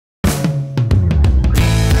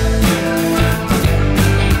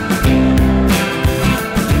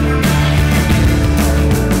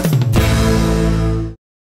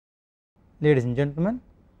Ladies and gentlemen,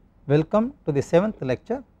 welcome to the 7th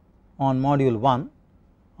lecture on module 1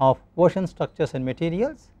 of Ocean Structures and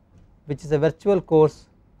Materials, which is a virtual course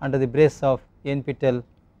under the brace of NPTEL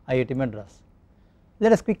IIT Madras.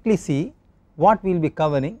 Let us quickly see what we will be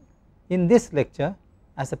covering in this lecture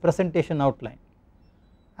as a presentation outline.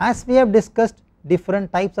 As we have discussed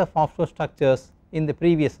different types of offshore structures in the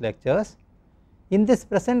previous lectures, in this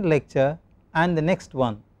present lecture and the next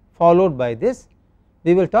one followed by this,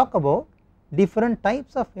 we will talk about different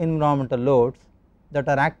types of environmental loads that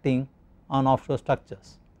are acting on offshore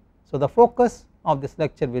structures. So, the focus of this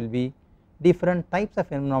lecture will be different types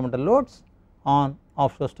of environmental loads on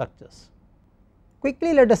offshore structures.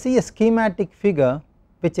 Quickly let us see a schematic figure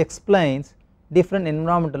which explains different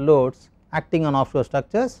environmental loads acting on offshore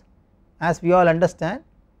structures. As we all understand,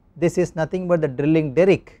 this is nothing but the drilling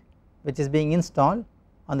derrick which is being installed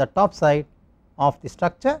on the top side of the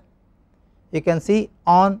structure. You can see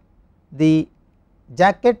on the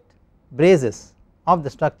jacket braces of the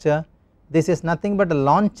structure, this is nothing but a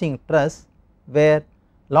launching truss where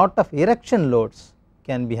lot of erection loads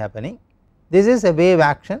can be happening. This is a wave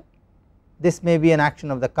action, this may be an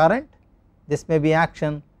action of the current, this may be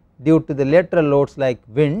action due to the lateral loads like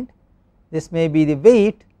wind, this may be the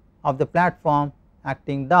weight of the platform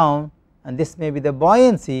acting down, and this may be the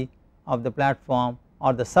buoyancy of the platform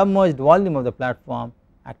or the submerged volume of the platform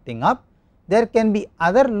acting up. There can be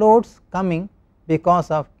other loads coming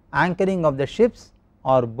because of anchoring of the ships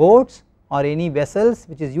or boats or any vessels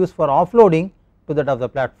which is used for offloading to that of the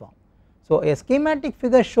platform. So, a schematic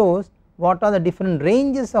figure shows what are the different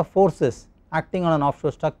ranges of forces acting on an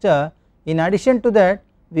offshore structure. In addition to that,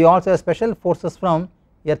 we also have special forces from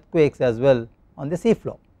earthquakes as well on the sea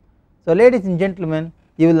floor. So, ladies and gentlemen,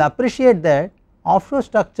 you will appreciate that offshore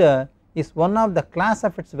structure is one of the class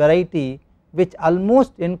of its variety which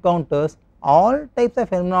almost encounters all types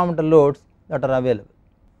of environmental loads that are available.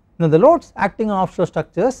 Now, the loads acting on offshore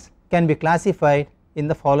structures can be classified in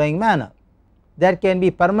the following manner. There can be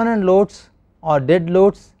permanent loads or dead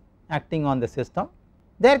loads acting on the system.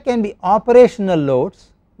 There can be operational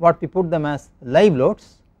loads, what we put them as live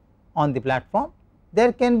loads on the platform.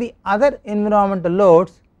 There can be other environmental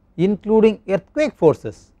loads including earthquake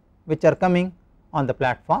forces which are coming on the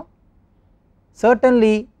platform.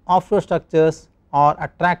 Certainly offshore structures are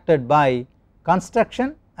attracted by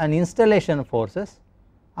construction and installation forces.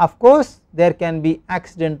 Of course, there can be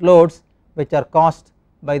accident loads which are caused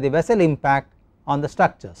by the vessel impact on the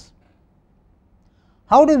structures.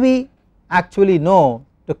 How do we actually know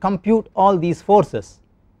to compute all these forces?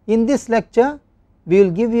 In this lecture, we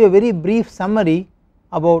will give you a very brief summary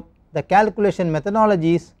about the calculation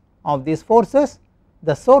methodologies of these forces,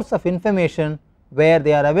 the source of information where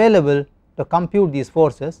they are available to compute these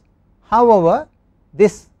forces. However,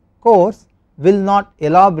 this course will not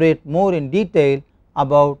elaborate more in detail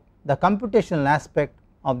about the computational aspect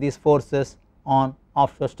of these forces on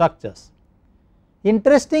offshore structures.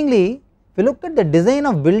 Interestingly, if you look at the design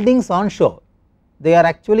of buildings onshore, they are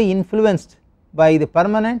actually influenced by the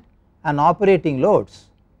permanent and operating loads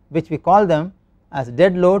which we call them as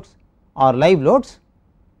dead loads or live loads,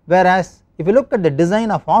 whereas if you look at the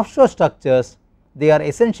design of offshore structures, they are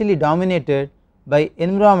essentially dominated by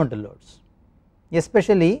environmental loads,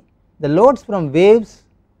 especially the loads from waves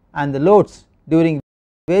and the loads during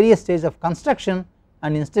various stages of construction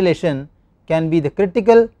and installation can be the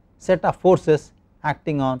critical set of forces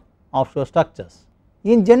acting on offshore structures.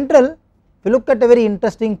 In general, if you look at a very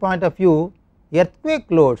interesting point of view, earthquake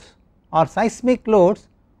loads or seismic loads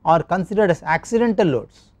are considered as accidental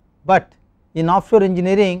loads, but in offshore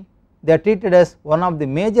engineering they are treated as one of the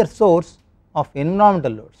major source of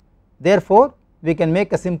environmental loads. Therefore, we can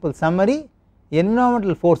make a simple summary.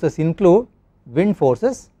 Environmental forces include wind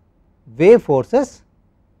forces, wave forces,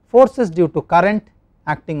 forces due to current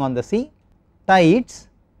acting on the sea, tides,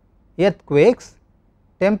 earthquakes,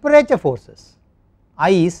 temperature forces,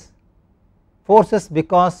 ice, forces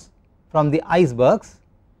because from the icebergs,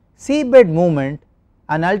 seabed movement,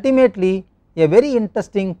 and ultimately a very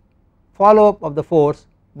interesting follow up of the force,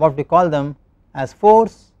 what we call them as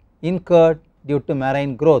force incurred due to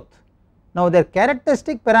marine growth. Now, their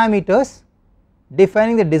characteristic parameters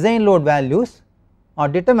defining the design load values are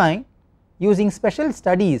determined using special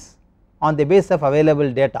studies on the basis of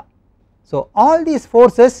available data. So, all these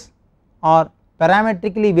forces are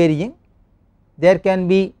parametrically varying. There can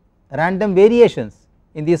be random variations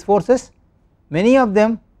in these forces, many of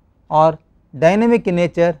them are dynamic in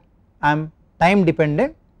nature and time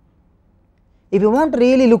dependent. If you want to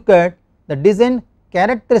really look at the design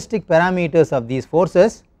characteristic parameters of these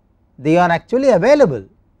forces, they are actually available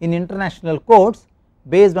in international codes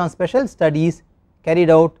based on special studies carried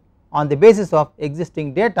out on the basis of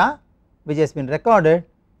existing data which has been recorded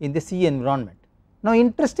in the sea environment. Now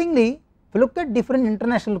interestingly, if you look at different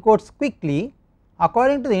international codes quickly,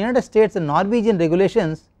 according to the United States and Norwegian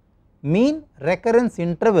regulations, mean recurrence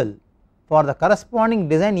interval for the corresponding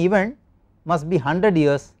design event must be 100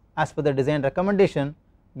 years as per the design recommendation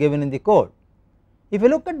given in the code. If you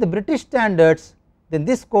look at the British standards, then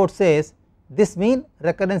this code says this mean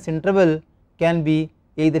recurrence interval can be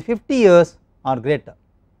either 50 years or greater.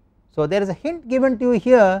 So there is a hint given to you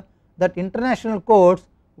here that international codes,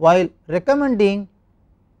 while recommending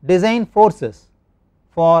design forces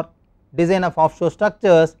for design of offshore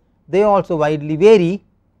structures, they also widely vary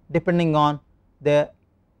depending on the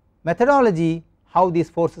methodology how these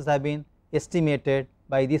forces have been estimated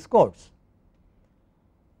by these codes.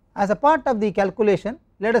 As a part of the calculation,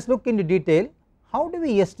 let us look into detail how do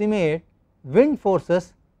we estimate wind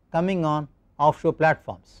forces coming on offshore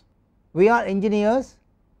platforms. We are engineers,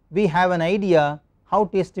 we have an idea how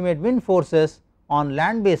to estimate wind forces on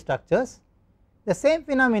land based structures. The same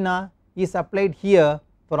phenomena is applied here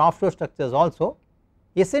for offshore structures also.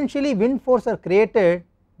 Essentially wind forces are created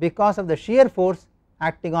because of the shear force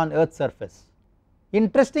acting on earth's surface.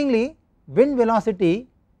 Interestingly, wind velocity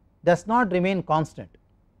does not remain constant.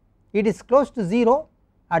 It is close to 0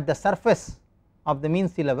 at the surface of the mean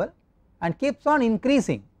sea level and keeps on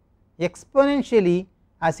increasing exponentially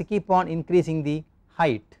as you keep on increasing the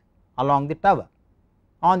height along the tower.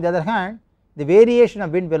 On the other hand, the variation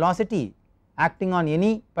of wind velocity acting on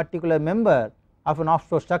any particular member of an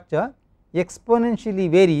offshore structure exponentially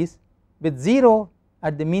varies with 0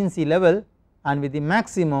 at the mean sea level and with the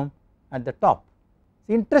maximum at the top.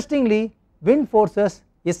 So interestingly, wind forces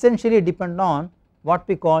essentially depend on what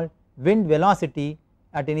we call wind velocity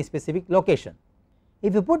at any specific location.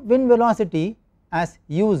 If you put wind velocity as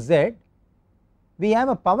uz, we have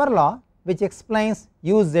a power law which explains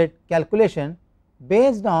uz calculation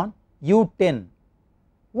based on u10.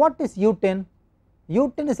 What is u10?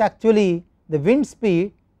 u10 is actually the wind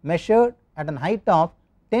speed measured at an height of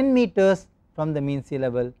 10 meters from the mean sea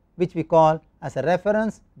level, which we call as a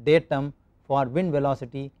reference datum for wind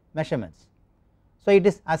velocity measurements. So it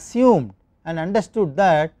is assumed and understood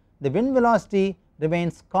that the wind velocity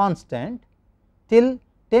remains constant till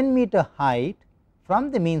 10 meter height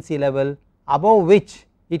from the mean sea level, above which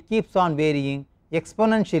it keeps on varying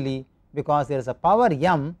exponentially because there is a power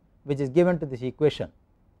m which is given to this equation,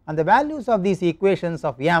 and the values of these equations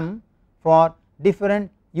of m for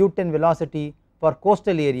different u10 velocity for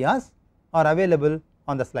coastal areas are available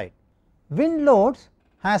on the slide. Wind loads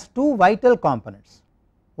has two vital components.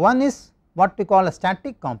 One is what we call a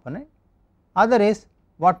static component, other is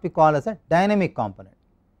what we call as a dynamic component.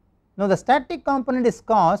 Now the static component is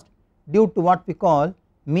caused due to what we call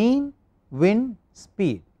mean wind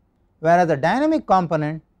speed, whereas the dynamic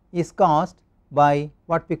component is caused by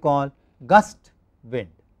what we call gust wind.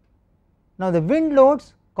 Now the wind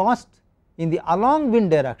loads caused in the along wind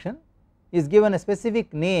direction is given a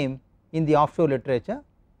specific name in the offshore literature.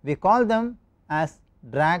 We call them as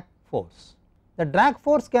drag force. The drag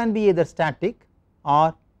force can be either static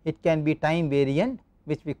or it can be time variant,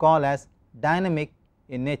 which we call as dynamic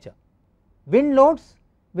in nature. Wind loads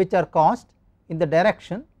which are caused in the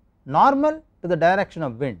direction normal to the direction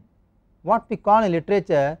of wind, what we call in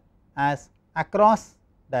literature as across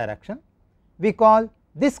direction, we call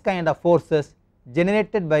this kind of forces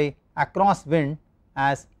generated by across wind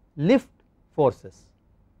as lift forces.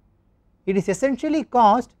 It is essentially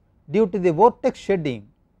caused due to the vortex shedding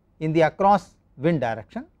in the across wind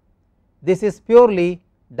direction. This is purely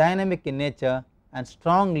dynamic in nature and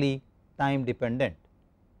strongly time dependent.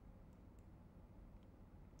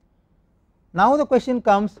 Now the question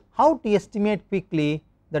comes how to estimate quickly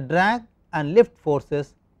the drag and lift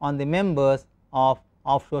forces on the members of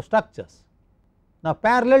offshore structures. Now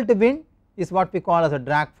parallel to wind is what we call as a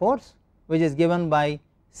drag force, which is given by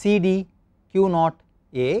CD Q naught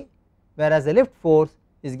A, whereas the lift force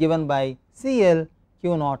is given by CL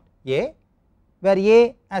Q naught A, where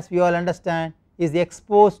A, as we all understand, is the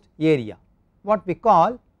exposed area, what we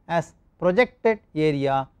call as projected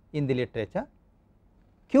area in the literature.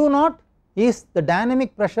 Q naught is the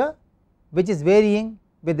dynamic pressure which is varying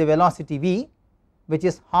with the velocity v, which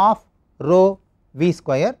is half rho v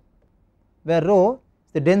square, where rho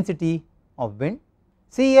is the density of wind.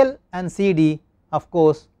 CL and CD of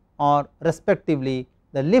course are respectively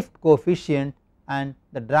the lift coefficient and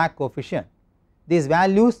the drag coefficient. These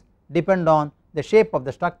values depend on the shape of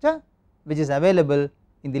the structure which is available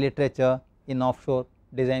in the literature in offshore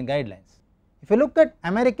design guidelines. If you look at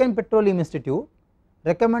American Petroleum Institute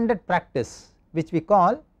recommended practice, which we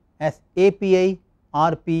call as API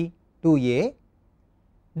RP 2A,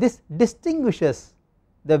 This distinguishes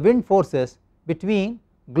the wind forces between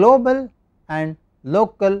global and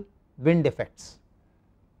local wind effects.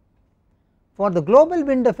 For the global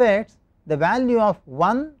wind effects, the value of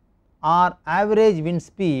 1 or average wind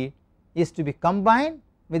speed is to be combined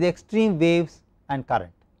with extreme waves and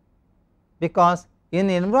current, because in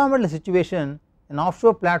an environmental situation an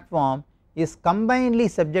offshore platform is combinedly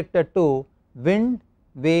subjected to wind,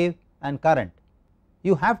 wave and current.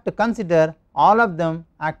 You have to consider all of them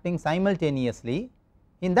acting simultaneously.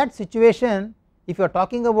 In that situation, if you are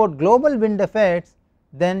talking about global wind effects,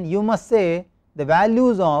 then you must say the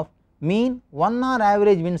values of mean 1 or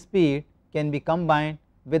average wind speed can be combined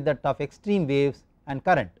with that of extreme waves and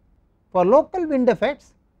current. For local wind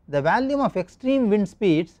effects, the value of extreme wind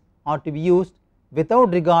speeds are to be used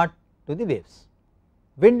without regard to the waves.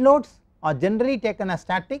 Wind loads are generally taken as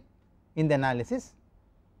static in the analysis,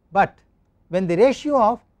 but when the ratio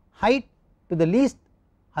of height to the least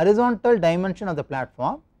horizontal dimension of the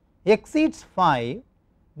platform exceeds 5,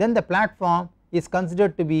 then the platform is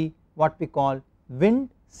considered to be what we call wind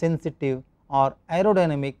sensitive or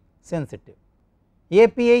aerodynamic sensitive.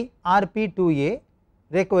 API RP2A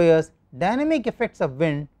requires dynamic effects of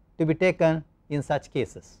wind to be taken in such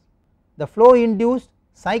cases. The flow induced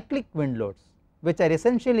cyclic wind loads, which are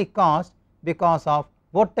essentially caused because of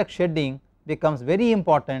vortex shedding, becomes very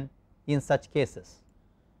important in such cases.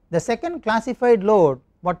 The second classified load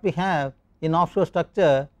what we have in offshore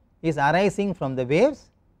structure is arising from the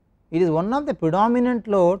waves. It is one of the predominant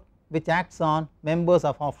load which acts on members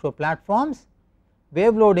of offshore platforms.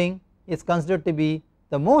 Wave loading is considered to be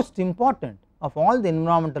the most important of all the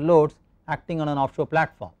environmental loads acting on an offshore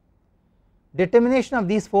platform. Determination of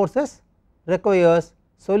these forces requires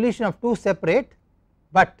solution of two separate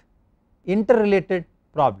but interrelated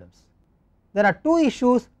problems. There are two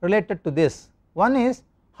issues related to this. One is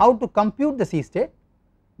how to compute the sea state,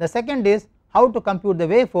 the second is how to compute the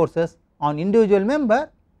wave forces on individual member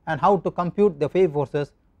and how to compute the wave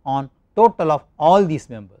forces on total of all these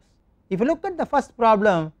members. If you look at the first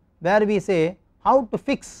problem where we say how to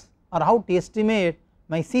fix or how to estimate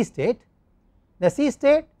my sea state, the sea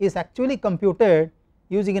state is actually computed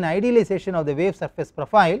using an idealization of the wave surface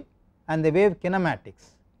profile and the wave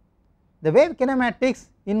kinematics. The wave kinematics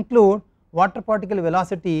include water particle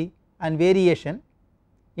velocity and variation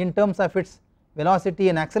in terms of its velocity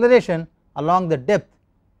and acceleration along the depth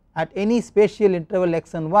at any spatial interval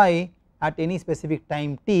x and y at any specific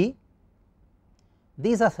time t.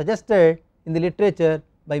 These are suggested in the literature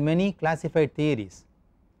by many classified theories.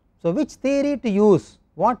 So, which theory to use,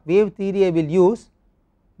 what wave theory I will use,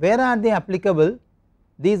 where are they applicable,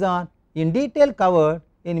 these are in detail covered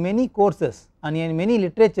in many courses and in many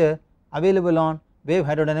literature available on wave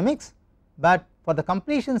hydrodynamics, but for the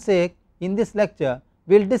completion's sake in this lecture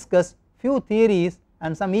we will discuss few theories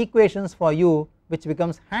and some equations for you which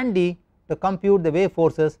becomes handy to compute the wave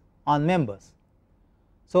forces on members.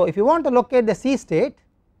 So, if you want to locate the sea state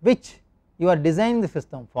which you are designing the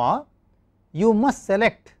system for, you must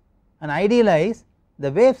select and idealize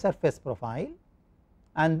the wave surface profile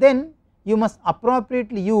and then you must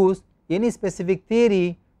appropriately use any specific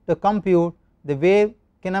theory to compute the wave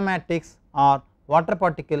kinematics or water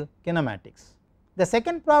particle kinematics. The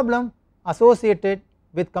second problem associated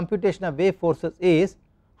with computation of wave forces is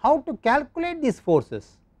how to calculate these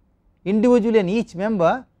forces individually in each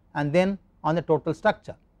member and then on the total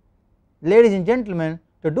structure. Ladies and gentlemen,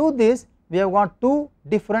 to do this we have got two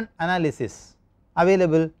different analyses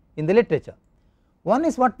available in the literature. One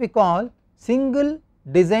is what we call single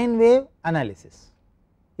design wave analysis.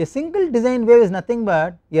 A single design wave is nothing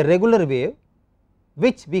but a regular wave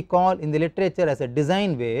which we call in the literature as a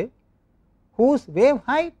design wave, whose wave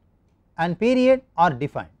height and period are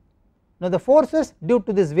defined. Now, the forces due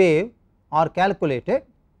to this wave are calculated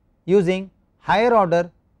using higher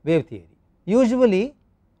order wave theory. Usually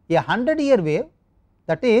a 100-year wave,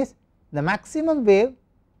 that is the maximum wave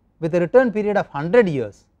with a return period of 100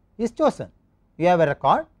 years is chosen. You have a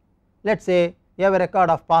record, let us say you have a record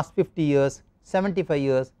of past 50 years, 75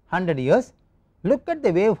 years, 100 years. Look at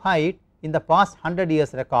the wave height in the past 100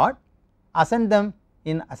 years record, ascend them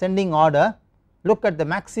in ascending order, look at the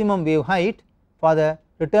maximum wave height for the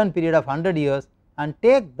return period of 100 years and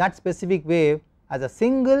take that specific wave as a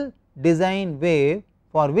single design wave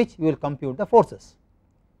for which you will compute the forces.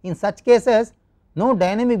 In such cases no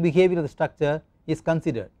dynamic behavior of the structure is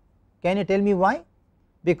considered. Can you tell me why?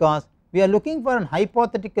 Because we are looking for an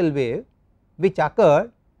hypothetical wave which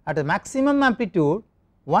occurred at a maximum amplitude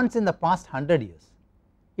once in the past 100 years.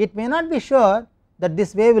 It may not be sure that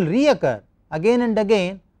this wave will reoccur again and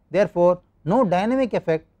again, therefore no dynamic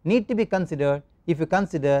effect need to be considered if you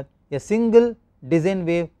consider a single design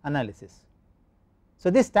wave analysis. So,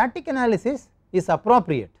 this static analysis is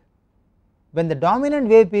appropriate when the dominant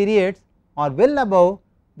wave periods are well above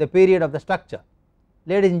the period of the structure.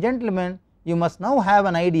 Ladies and gentlemen, you must now have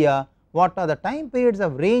an idea what are the time periods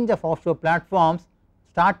of range of offshore platforms,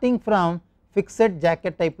 starting from fixed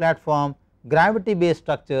jacket type platform, gravity based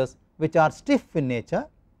structures which are stiff in nature,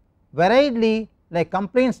 variedly like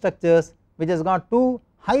complaint structures which has got two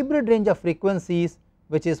hybrid range of frequencies,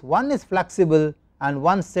 which is one is flexible and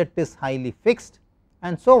one set is highly fixed,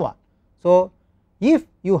 and so on. So, if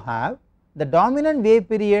you have the dominant wave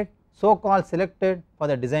period so called selected for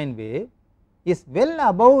the design wave is well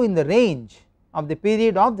above in the range of the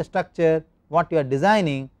period of the structure what you are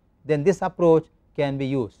designing, then this approach can be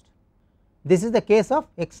used. This is the case of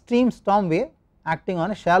extreme storm wave acting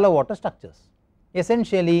on a shallow water structures.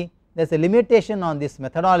 Essentially, there is a limitation on this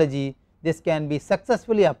methodology. This can be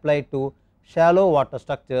successfully applied to shallow water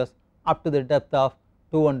structures up to the depth of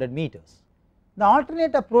 200 meters. The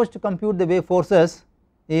alternate approach to compute the wave forces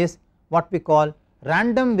is what we call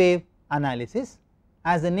random wave analysis.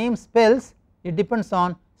 As the name spells, it depends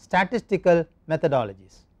on statistical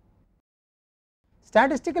methodologies.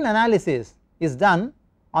 Statistical analysis is done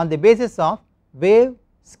on the basis of wave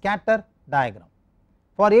scatter diagram.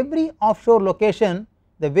 For every offshore location,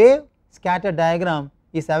 the wave scatter diagram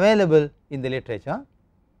is available in the literature.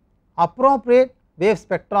 Appropriate wave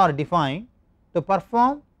spectra are defined to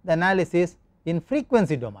perform the analysis in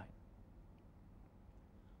frequency domain.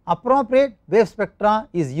 Appropriate wave spectra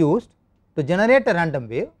is used to generate a random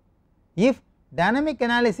wave if dynamic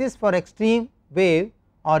analysis for extreme wave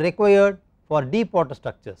are required for deep water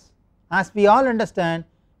structures. As we all understand,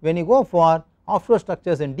 when you go for offshore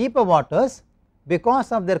structures in deeper waters,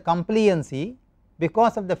 because of their compliancy,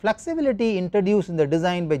 because of the flexibility introduced in the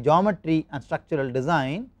design by geometry and structural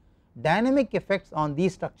design, dynamic effects on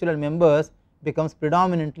these structural members becomes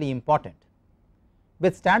predominantly important.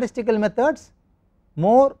 With statistical methods,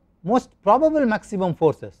 most probable maximum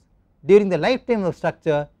forces during the lifetime of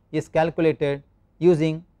structure is calculated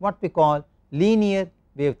using what we call linear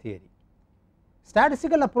wave theory.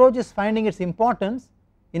 Statistical approach is finding its importance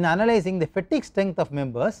in analyzing the fatigue strength of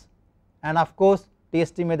members and of course to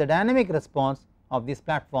estimate the dynamic response of these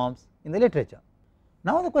platforms in the literature.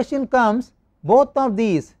 Now the question comes, both of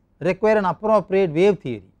these require an appropriate wave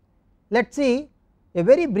theory. Let us see a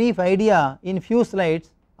very brief idea in few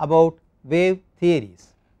slides about wave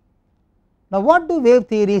theories. Now what do wave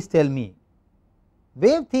theories tell me?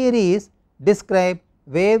 Wave theories describe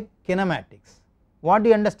wave kinematics. What do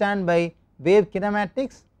you understand by wave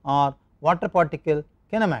kinematics or water particle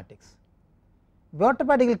kinematics? Water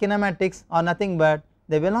particle kinematics are nothing but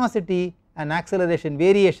the velocity and acceleration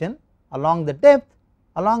variation along the depth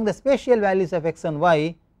along the spatial values of x and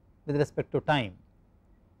y with respect to time.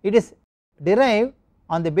 It is derived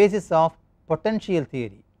on the basis of potential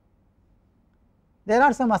theory. There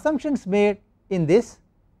are some assumptions made in this.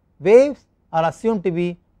 Waves are assumed to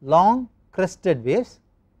be long crested waves.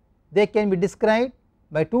 They can be described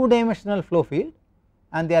by two dimensional flow field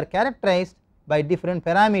and they are characterized by different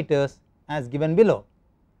parameters as given below.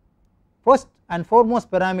 First and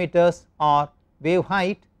foremost parameters are wave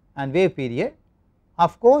height and wave period.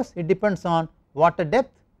 Of course, it depends on water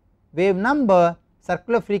depth, wave number,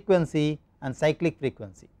 circular frequency and cyclic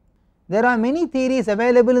frequency. There are many theories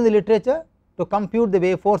available in the literature to compute the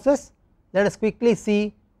wave forces. Let us quickly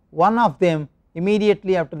see one of them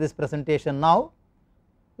immediately after this presentation now.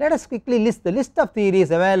 Let us quickly list the list of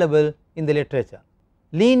theories available in the literature.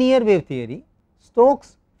 Linear wave theory,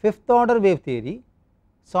 Stokes fifth order wave theory,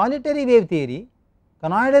 solitary wave theory,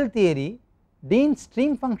 conoidal theory, Dean's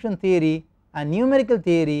stream function theory and numerical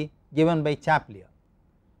theory given by Chaplier.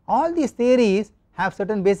 All these theories have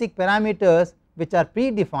certain basic parameters which are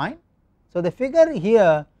predefined. So, the figure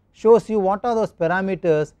here shows you what are those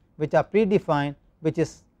parameters which are predefined, which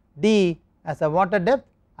is d as a water depth.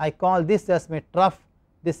 I call this as my trough,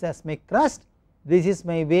 this as my crest, this is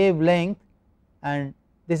my wavelength and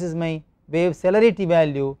this is my wave celerity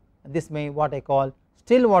value, this is my what I call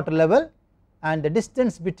still water level, and the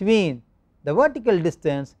distance between the vertical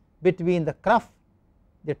distance between the trough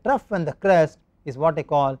and the crest is what I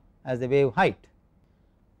call as the wave height.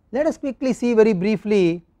 Let us quickly see very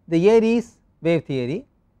briefly the Airy's wave theory.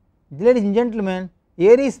 Ladies and gentlemen,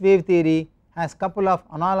 Airy's wave theory has couple of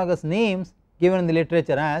analogous names given in the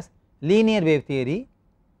literature as linear wave theory,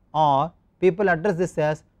 or people address this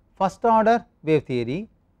as first order wave theory,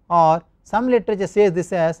 or some literature says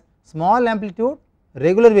this as small amplitude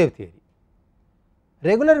regular wave theory.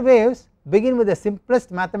 Regular waves begin with the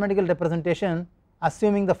simplest mathematical representation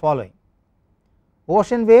assuming the following: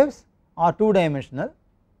 ocean waves are two dimensional,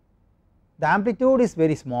 the amplitude is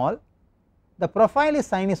very small, the profile is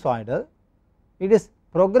sinusoidal, it is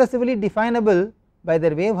progressively definable by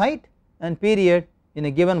their wave height and period in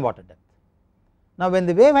a given water depth. Now, when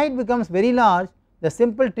the wave height becomes very large, the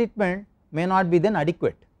simple treatment may not be then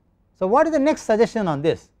adequate. So, what is the next suggestion on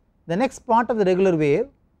this? The next part of the regular wave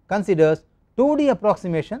considers 2D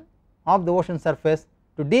approximation of the ocean surface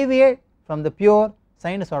to deviate from the pure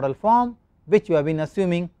sinusoidal form which you have been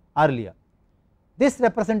assuming earlier. This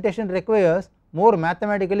representation requires more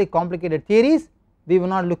mathematically complicated theories, we will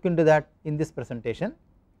not look into that in this presentation.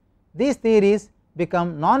 These theories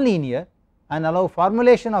become nonlinear and allow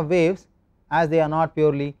formulation of waves as they are not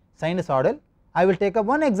purely sinusoidal. I will take up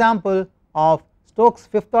one example of Stokes'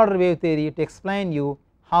 fifth order wave theory to explain you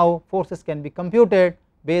how forces can be computed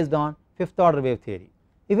based on fifth order wave theory.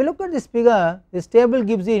 If you look at this figure, this table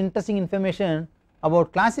gives you interesting information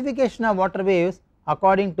about classification of water waves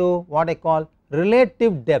according to what I call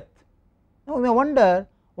relative depth. Now, you may wonder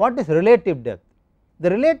what is relative depth. The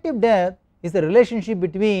relative depth is the relationship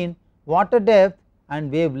between water depth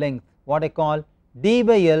and wavelength, what I call D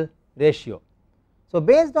by L ratio. So,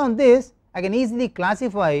 based on this I can easily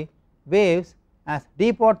classify waves as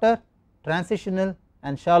deep water, transitional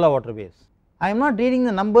and shallow water waves. I am not reading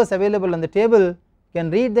the numbers available on the table, you can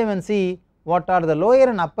read them and see what are the lower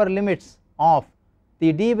and upper limits of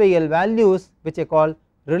the D by L values which I call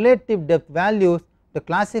relative depth values to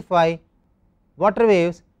classify water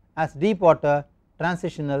waves as deep water,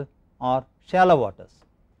 transitional or shallow waters.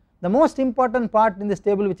 The most important part in this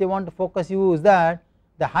table which I want to focus you is that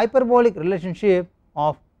the hyperbolic relationship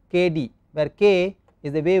of Kd, where K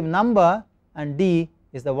is the wave number and D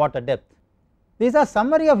is the water depth. These are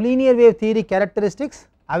summary of linear wave theory characteristics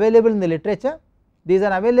available in the literature. These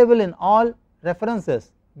are available in all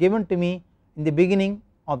references given to me in the beginning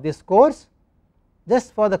of this course.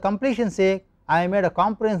 Just for the completion's sake, I made a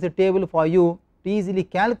comprehensive table for you to easily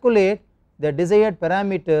calculate the desired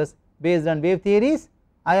parameters based on wave theories.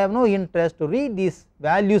 I have no interest to read these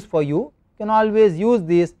values for you, you can always use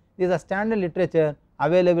these are standard literature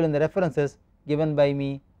available in the references given by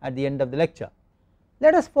me at the end of the lecture.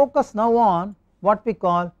 Let us focus now on what we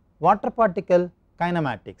call water particle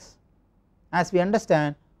kinematics. As we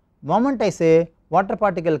understand, moment I say water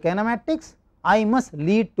particle kinematics, I must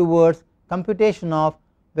lead towards computation of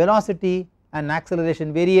velocity and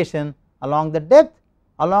acceleration variation along the depth,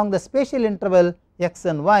 along the spatial interval x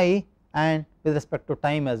and y, and with respect to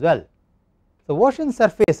time as well. So, ocean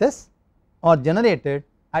surfaces are generated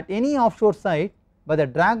at any offshore site by the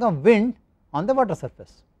drag of wind on the water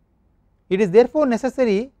surface. It is therefore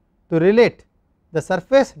necessary to relate the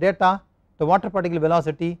surface data to water particle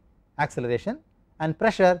velocity, acceleration and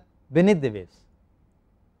pressure beneath the waves.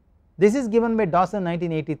 This is given by Dawson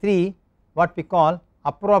 1983, what we call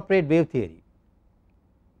appropriate wave theory.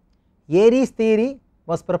 Airy's theory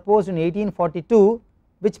was proposed in 1842,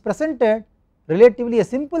 which presented relatively a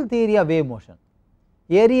simple theory of wave motion.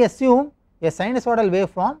 Airy assumed a sinusoidal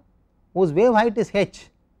waveform whose wave height is h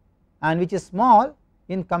and which is small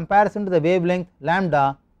in comparison to the wavelength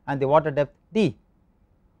lambda and the water depth d.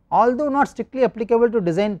 Although not strictly applicable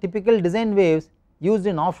to typical design waves used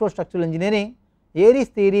in offshore structural engineering, Airy's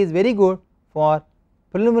theory is very good for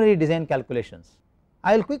preliminary design calculations.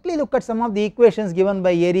 I will quickly look at some of the equations given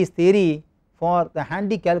by Airy's theory for the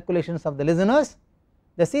handy calculations of the listeners.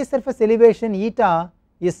 The sea surface elevation eta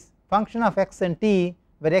is function of x and t,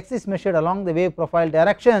 where x is measured along the wave profile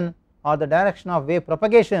direction or the direction of wave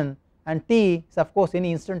propagation, and t is of course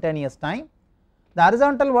any instantaneous time. The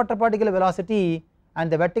horizontal water particle velocity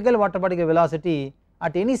and the vertical water particle velocity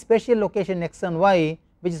at any spatial location x and y,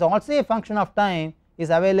 which is also a function of time, is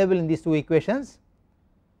available in these two equations.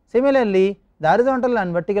 Similarly, the horizontal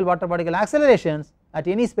and vertical water particle accelerations at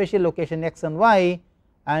any spatial location x and y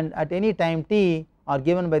and at any time t are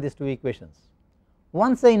given by these two equations.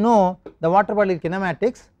 Once I know the water particle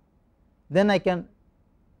kinematics, then I can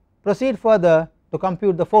proceed further to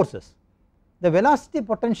compute the forces. The velocity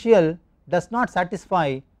potential does not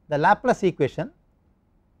satisfy the Laplace equation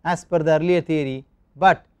as per the earlier theory,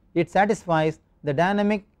 but it satisfies the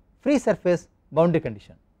dynamic free surface boundary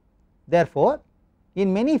condition. Therefore,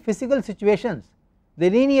 in many physical situations the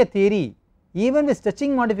linear theory, even with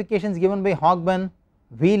stretching modifications given by Hogben,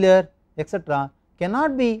 Wheeler etc.,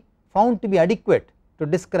 cannot be found to be adequate to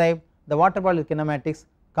describe the water particle kinematics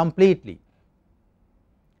completely.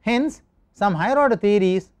 Hence, some higher order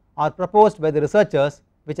theories are proposed by the researchers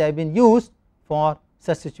which have been used for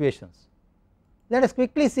such situations. Let us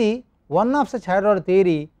quickly see one of such higher order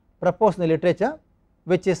theory proposed in the literature,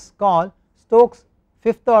 which is called Stokes'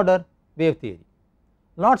 fifth order wave theory.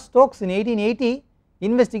 Lord Stokes in 1880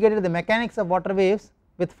 investigated the mechanics of water waves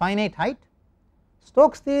with finite height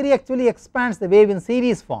Stokes theory actually expands the wave in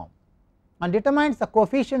series form and determines the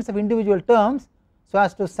coefficients of individual terms so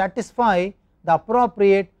as to satisfy the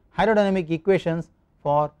appropriate hydrodynamic equations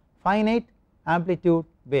for finite amplitude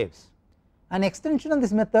waves. An extension of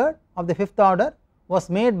this method of the fifth order was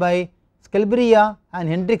made by Skelbria and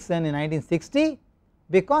Hendrickson in 1960.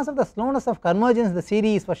 Because of the slowness of convergence in the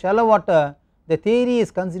series for shallow water, the theory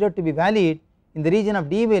is considered to be valid in the region of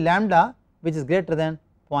d by lambda, which is greater than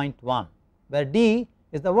 0.1, where d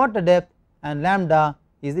is the water depth and lambda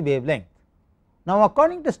is the wavelength. Now,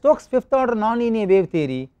 according to Stokes' fifth order nonlinear wave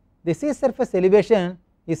theory, the sea surface elevation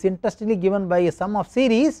is interestingly given by a sum of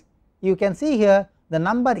series. You can see here the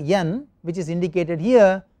number n, which is indicated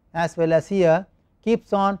here as well as here,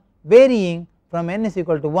 keeps on varying from n is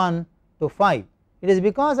equal to 1 to 5. It is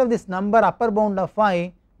because of this number upper bound of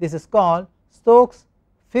 5, this is called Stokes'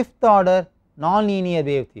 fifth order nonlinear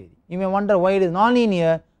wave theory. You may wonder why it is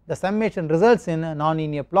nonlinear. The summation results in a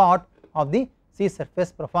nonlinear plot of the sea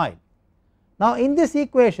surface profile. Now, in this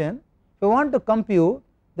equation, if you want to compute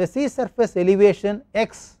the sea surface elevation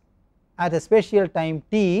x at a spatial time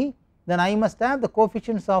t, then I must have the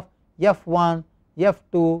coefficients of f1,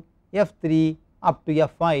 f2, f3 up to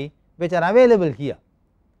f5, which are available here.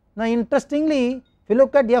 Now, interestingly, if you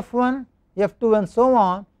look at f1, f2 and so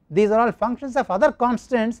on, these are all functions of other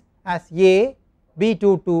constants as a,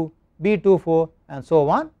 b22, b24 and so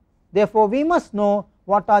on. Therefore, we must know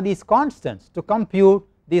what are these constants to compute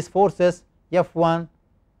these forces f1,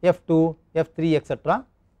 f2, f3 etc.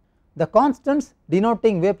 The constants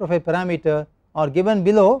denoting wave profile parameter are given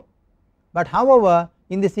below, but however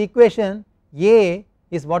in this equation a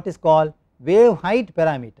is what is called wave height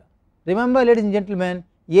parameter. Remember, ladies and gentlemen,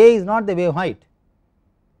 a is not the wave height,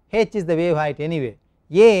 h is the wave height anyway.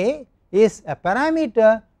 A is a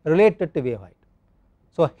parameter related to wave height.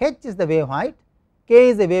 So, h is the wave height, k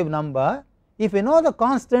is the wave number. If you know the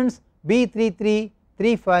constants b33,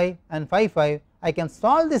 35 and 55, I can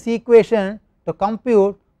solve this equation to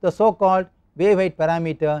compute the so called wave height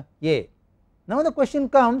parameter a. Now, the question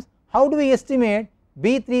comes, how do we estimate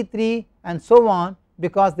b33 and so on,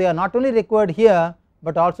 because they are not only required here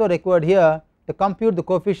but also required here to compute the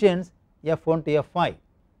coefficients f1 to f5.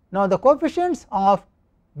 Now, the coefficients of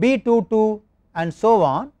b22 and so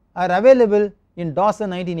on are available in Dawson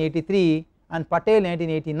 1983 and Patel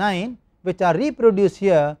 1989, which are reproduced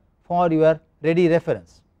here for your ready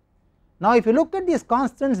reference. Now, if you look at these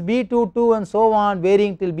constants b22 and so on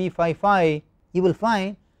varying till b55, you will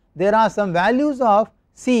find there are some values of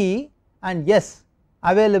c and s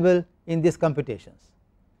available in these computations.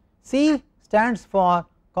 C stands for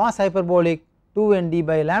cos hyperbolic 2nd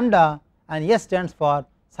by lambda and s stands for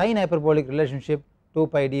sin hyperbolic relationship 2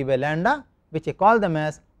 pi d by lambda, which I call them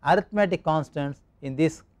as arithmetic constants in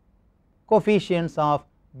these coefficients of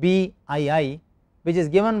BII, which is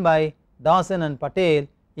given by Dawson and Patel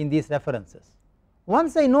in these references.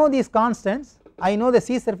 Once I know these constants, I know the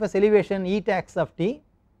sea surface elevation eta x of t,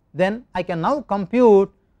 then I can now compute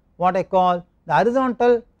what I call the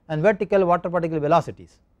horizontal and vertical water particle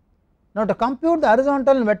velocities. Now, to compute the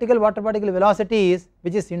horizontal and vertical water particle velocities,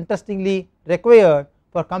 which is interestingly required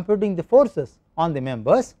for computing the forces on the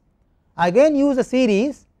members, I again use a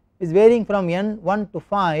series is varying from n1 to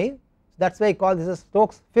 5. That is why I call this as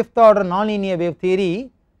Stokes' fifth order nonlinear wave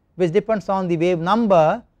theory, which depends on the wave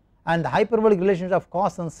number and the hyperbolic relations of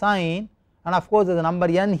cos and sin, and of course there is a number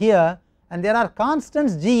n here, and there are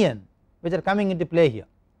constants gn which are coming into play here.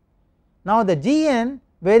 Now, the gn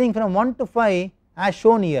varying from 1 to 5 as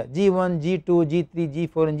shown here, g1, g2, g3,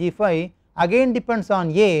 g4 and g5 again depends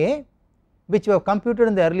on a, which we have computed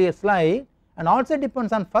in the earlier slide, and also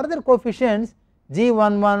depends on further coefficients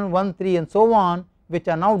g11, 13 and so on, which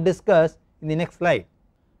are now discussed in the next slide.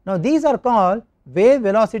 Now, these are called wave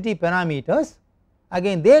velocity parameters.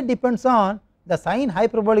 Again they depends on the sin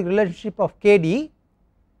hyperbolic relationship of kd,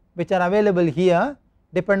 which are available here.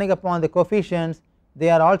 Depending upon the coefficients, they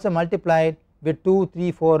are also multiplied with 2,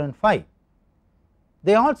 3, 4 and 5.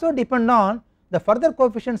 They also depend on the further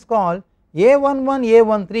coefficients called a11,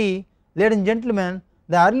 a13. Ladies and gentlemen,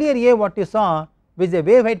 the earlier a what you saw, which is a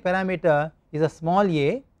wave height parameter, is a small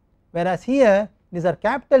a, whereas here these are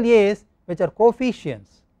capital A's which are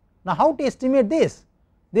coefficients. Now, how to estimate this?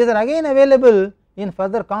 These are again available in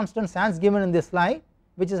further constants as given in this slide,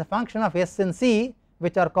 which is a function of s and c,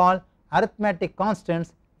 which are called arithmetic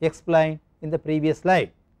constants explained in the previous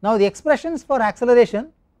slide. Now, the expressions for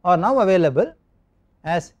acceleration are now available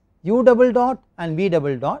as u double dot and v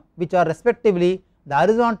double dot, which are respectively the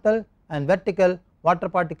horizontal and vertical water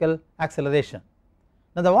particle acceleration.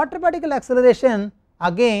 Now, the water particle acceleration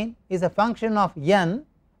again is a function of n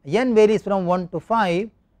varies from 1 to 5,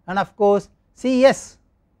 and of course Cs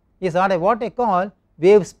is what I call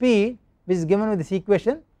wave speed, which is given with this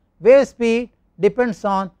equation. Wave speed depends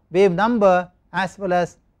on wave number as well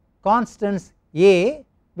as constants A,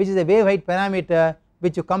 which is a wave height parameter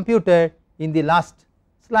which you computed in the last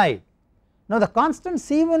slide. Now the constants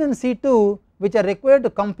C1 and C2 which are required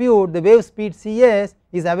to compute the wave speed Cs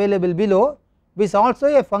is available below, which is also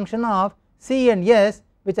a function of C and S,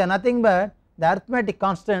 which are nothing but the arithmetic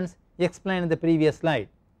constants explained in the previous slide.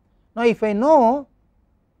 Now if I know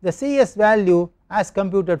the Cs value as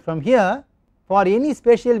computed from here, for any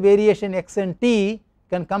spatial variation x and t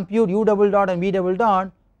can compute u double dot and v double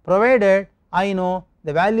dot, provided I know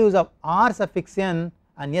the values of r suffix n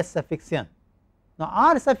and s suffix n. Now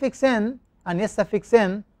r suffix n and s suffix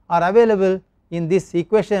n are available in this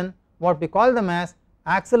equation, what we call them as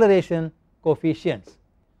acceleration coefficients.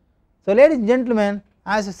 So ladies and gentlemen,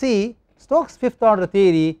 as you see, Stokes' fifth order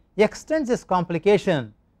theory extends this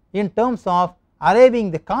complication in terms of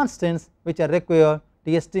arriving the constants which are required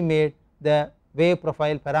to estimate the wave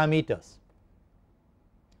profile parameters.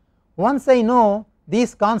 Once I know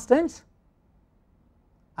these constants,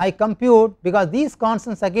 I compute, because these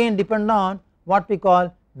constants again depend on what we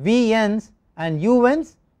call Vn's and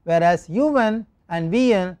Un's, whereas Un and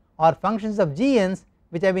Vn are functions of Gn's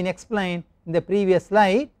which have been explained in the previous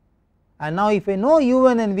slide. And now if I know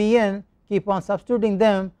Un and Vn, keep on substituting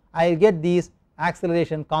them, I will get these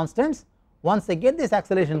acceleration constants. Once I get this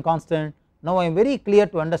acceleration constant, now I am very clear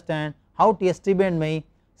to understand how to estimate my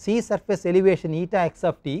sea surface elevation eta x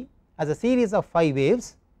of t as a series of 5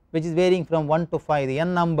 waves which is varying from 1 to 5, the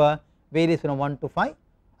n number varies from 1 to 5.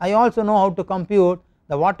 I also know how to compute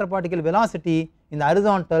the water particle velocity in the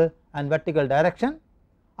horizontal and vertical direction.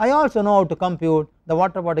 I also know how to compute the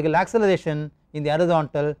water particle acceleration in the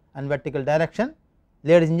horizontal and vertical direction.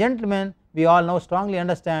 Ladies and gentlemen, we all now strongly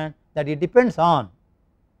understand that it depends on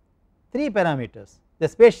 3 parameters: the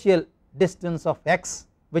spatial distance of x,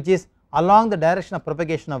 which is along the direction of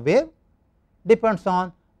propagation of wave, depends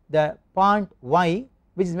on the point y,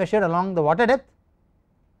 which is measured along the water depth,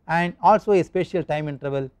 and also a spatial time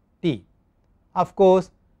interval t. Of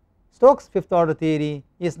course, Stokes' fifth order theory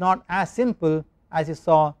is not as simple as you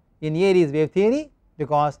saw in Airy's wave theory,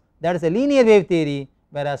 because that is a linear wave theory,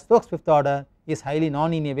 whereas Stokes' fifth order is highly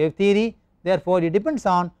nonlinear wave theory. Therefore, it depends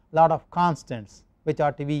on lot of constants which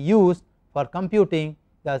are to be used for computing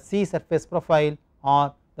the sea surface profile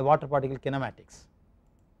or the water particle kinematics.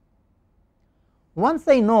 Once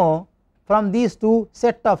I know from these two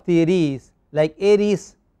set of theories like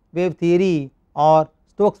Airy's wave theory or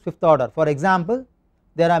Stokes' fifth order, for example,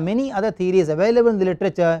 there are many other theories available in the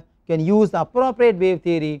literature, can use the appropriate wave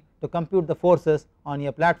theory to compute the forces on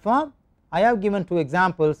a platform. I have given 2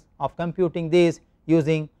 examples of computing this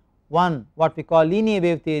using one what we call linear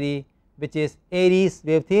wave theory, which is Airy's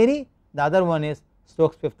wave theory, the other one is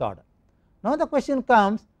Stokes' fifth order. Now the question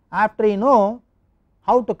comes, after you know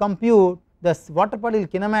how to compute the water particle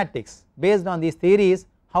kinematics based on these theories,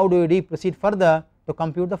 how do we proceed further to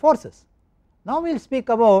compute the forces? Now we will speak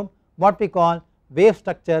about what we call wave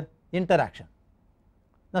structure interaction.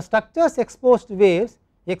 Now structures exposed to waves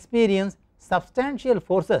experience substantial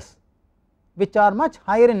forces which are much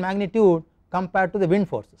higher in magnitude compared to the wind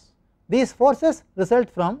forces. These forces result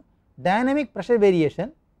from dynamic pressure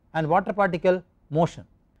variation and water particle motion.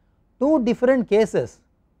 2 different cases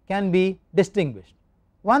can be distinguished.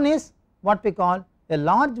 One is what we call a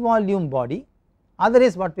large volume body, other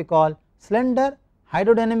is what we call slender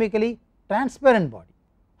hydrodynamically transparent body.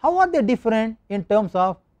 How are they different in terms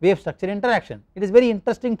of wave structure interaction? It is very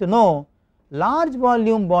interesting to know large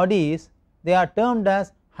volume bodies, they are termed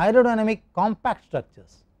as hydrodynamic compact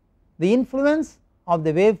structures. The influence of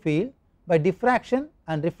the wave field by diffraction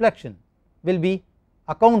and reflection will be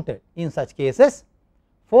accounted in such cases.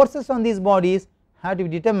 Forces on these bodies have to be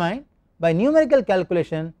determined by numerical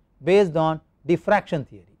calculation based on diffraction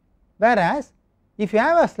theory, whereas if you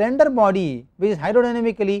have a slender body which is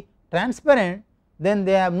hydrodynamically transparent, then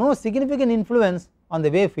they have no significant influence on the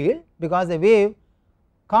wave field, because the wave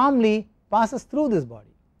calmly passes through this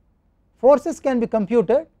body. Forces can be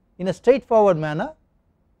computed in a straightforward manner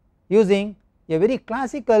using a very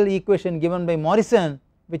classical equation given by Morrison,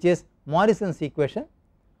 which is Morrison's equation,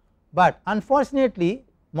 but unfortunately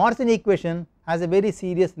Morrison equation has a very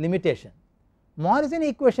serious limitation. Morrison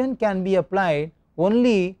equation can be applied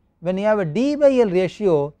only when you have a d by L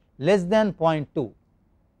ratio less than 0.2,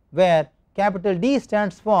 where capital D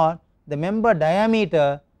stands for the member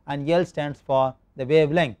diameter and L stands for the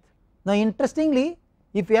wavelength. Now interestingly,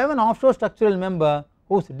 if you have an offshore structural member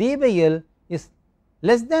whose d by L is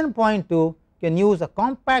less than 0.2, can use a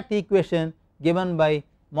compact equation given by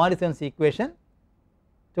Morrison's equation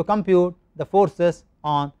to compute the forces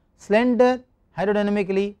on slender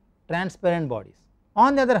hydrodynamically transparent bodies.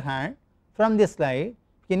 On the other hand, from this slide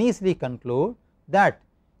you can easily conclude that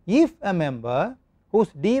if a member whose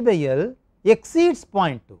d by L exceeds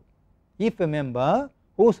 0.2, if a member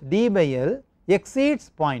whose d by L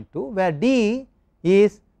exceeds 0.2, where d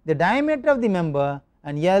is the diameter of the member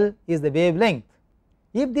and L is the wavelength,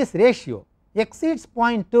 if this ratio exceeds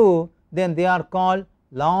 0.2, then they are called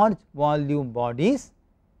large volume bodies.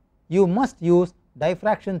 You must use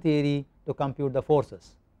diffraction theory to compute the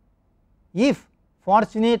forces. If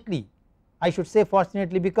fortunately, I should say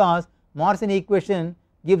fortunately, because Morrison equation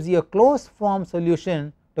gives you a closed form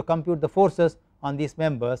solution to compute the forces on these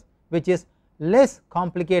members, which is less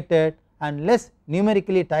complicated and less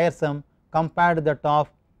numerically tiresome compared to that of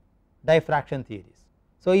diffraction theories.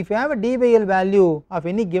 So, if you have a d by L value of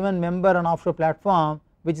any given member on offshore platform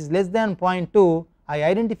which is less than 0.2, I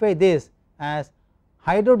identify this as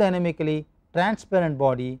hydrodynamically transparent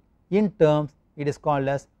body. In terms it is called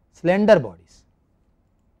as slender bodies.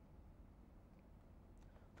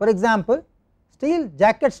 For example, steel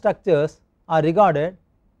jacket structures are regarded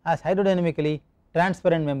as hydrodynamically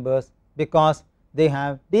transparent members because they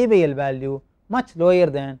have d by L value much lower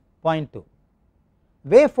than 0.2.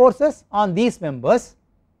 Wave forces on these members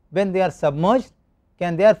when they are submerged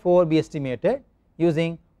can therefore be estimated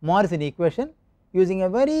using Morrison equation, using a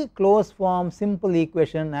very closed form simple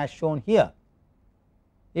equation as shown here.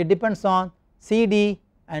 It depends on CD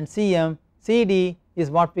and CM. CD is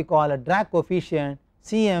what we call a drag coefficient,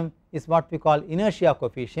 CM is what we call inertia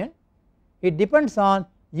coefficient. It depends on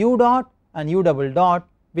u dot and u double dot,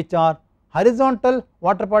 which are horizontal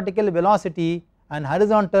water particle velocity and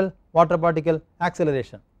horizontal water particle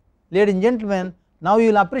acceleration. Ladies and gentlemen, now you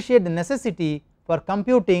will appreciate the necessity for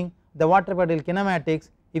computing the water particle kinematics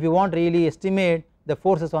if you want to really estimate the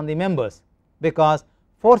forces on the members, because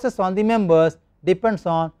forces on the members depends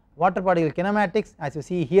on water particle kinematics. As you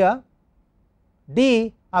see here,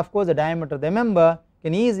 d of course the diameter of the member,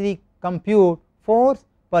 can easily compute force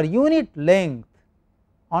per unit length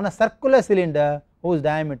on a circular cylinder whose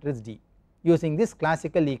diameter is d using this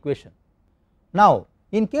classical equation. Now,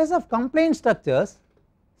 in case of compliant structures,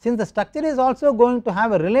 since the structure is also going to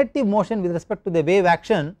have a relative motion with respect to the wave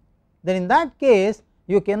action, then in that case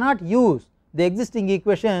you cannot use the existing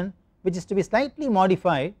equation, which is to be slightly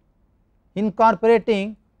modified,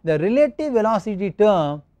 incorporating the relative velocity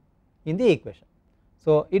term in the equation.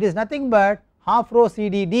 So, it is nothing but half rho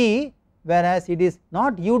CD d, whereas it is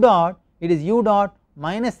not u dot, it is u dot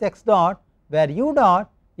minus x dot, where u dot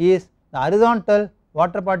is the horizontal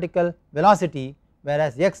water particle velocity,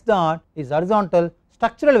 whereas x dot is horizontal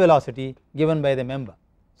structural velocity given by the member.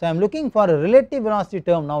 So, I am looking for a relative velocity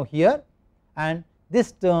term now here, and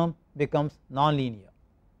this term becomes non-linear.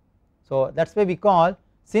 So, that is why we call,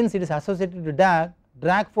 since it is associated to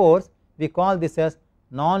drag force, we call this as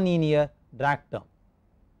non-linear drag term.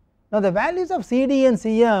 Now, the values of CD and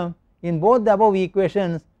CM in both the above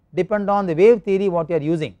equations depend on the wave theory what you are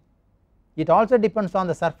using. It also depends on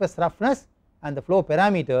the surface roughness and the flow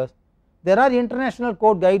parameters. There are international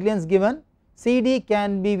code guidelines given. CD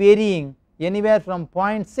can be varying anywhere from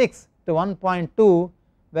 0.6 to 1.2,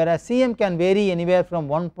 whereas CM can vary anywhere from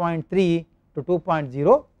 1.3 to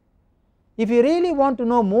 2.0. If you really want to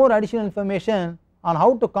know more additional information on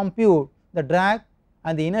how to compute the drag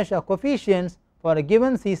and the inertia coefficients for a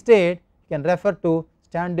given sea state, you can refer to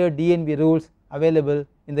standard DNV rules available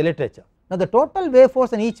in the literature. Now, the total wave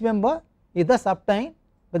force on each member is thus obtained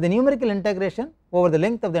by the numerical integration over the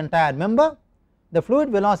length of the entire member. The fluid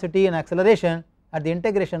velocity and acceleration at the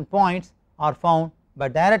integration points are found by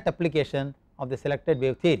direct application of the selected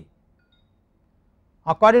wave theory.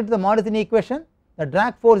 According to the Morrison equation, the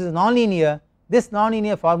drag force is nonlinear. This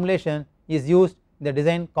nonlinear formulation is used in the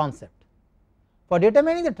design concept. For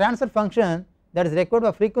determining the transfer function that is required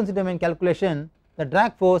for frequency domain calculation, the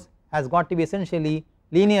drag force has got to be essentially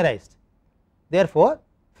linearized. Therefore,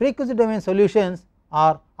 frequency domain solutions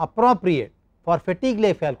are appropriate for fatigue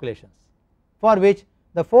life calculations, for which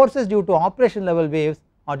the forces due to operation level waves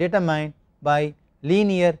are determined by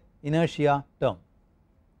linear inertia term.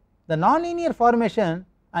 The nonlinear formation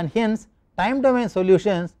and hence time domain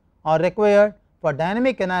solutions are required for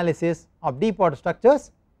dynamic analysis of deep water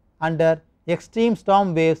structures under extreme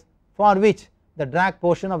storm waves, for which the drag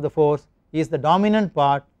portion of the force is the dominant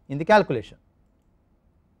part in the calculation.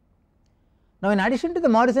 Now, in addition to the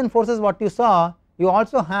Morrison forces what you saw, you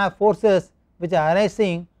also have forces which are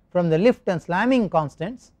arising from the lift and slamming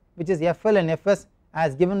constants, which is FL and Fs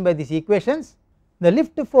as given by these equations. The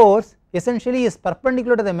lift force essentially is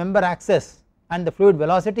perpendicular to the member axis, and the fluid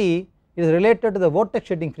velocity is related to the vortex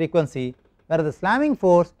shedding frequency, whereas the slamming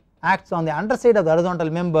force acts on the underside of the horizontal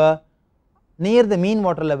member near the mean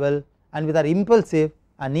water level and which are impulsive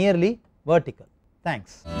and nearly vertical.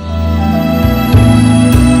 Thanks.